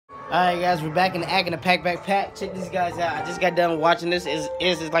Alright guys, we're back in the act in the pack. Check these guys out. I just got done watching this.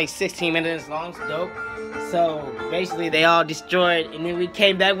 It's like 16 minutes long. It's dope. So basically they all destroyed and then we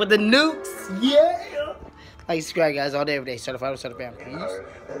came back with the nukes. Yeah. Like subscribe guys all day every day. Certified with Certified. Peace.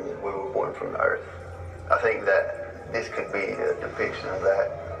 We were born from the earth. I think that this could be a depiction of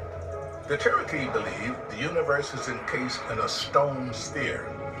that. The Cherokee believe the universe is encased in a stone sphere.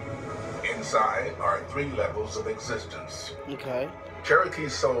 Inside are 3 levels of existence. Okay. Cherokee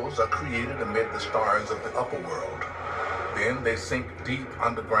souls are created amid the stars of the upper world. Then they sink deep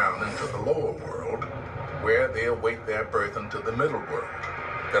underground into the lower world, where they await their birth into the middle world,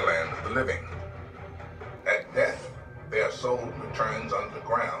 the land of the living. At death, their soul returns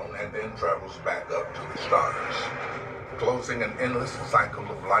underground and then travels back up to the stars, closing an endless cycle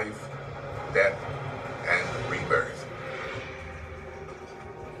of life, death, and rebirth.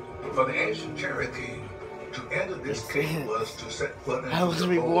 For the ancient Cherokee, to enter this cave was to set foot into I was the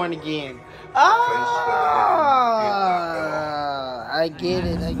reborn old, again. place where the living did not belong. I get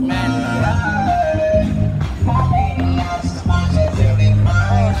it. I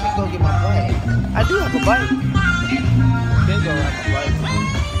should go get my bike. I do have a bike. Then go have a bike.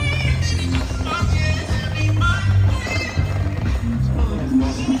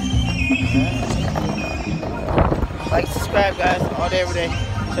 Like, subscribe, guys, all day, every day.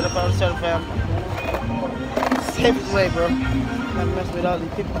 Shut up, fam. Safest way, bro. I'm not messing with all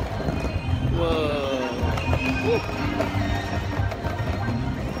these people. Whoa. Woo.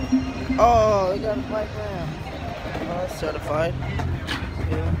 Oh, they got a bike now. Oh, that's certified.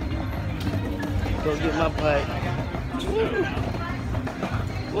 Yeah. Go get my bike.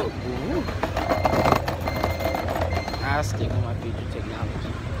 Woo. Woo. I'll stick with my future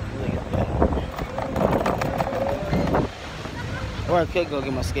technology. Look at that. Or I could go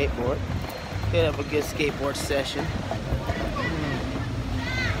get my skateboard. Could have a good skateboard session.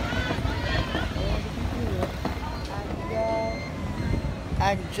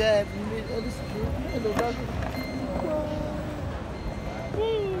 I can drive in the middle of the street. Hello, doctor.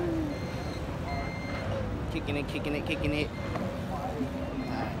 Kicking it.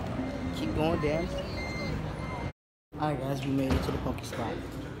 Alright. Keep going down. Alright guys, we made it to the Poke spot.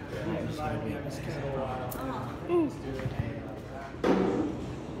 Let's get it.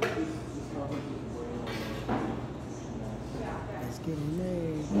 Let's get it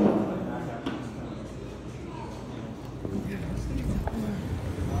made.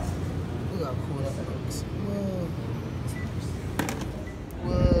 Look how cool that looks. Whoa.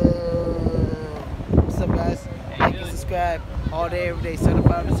 What's up, guys? Like and subscribe all day, every day.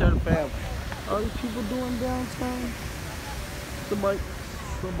 Certified with Certified. All these people doing downtown. The bike.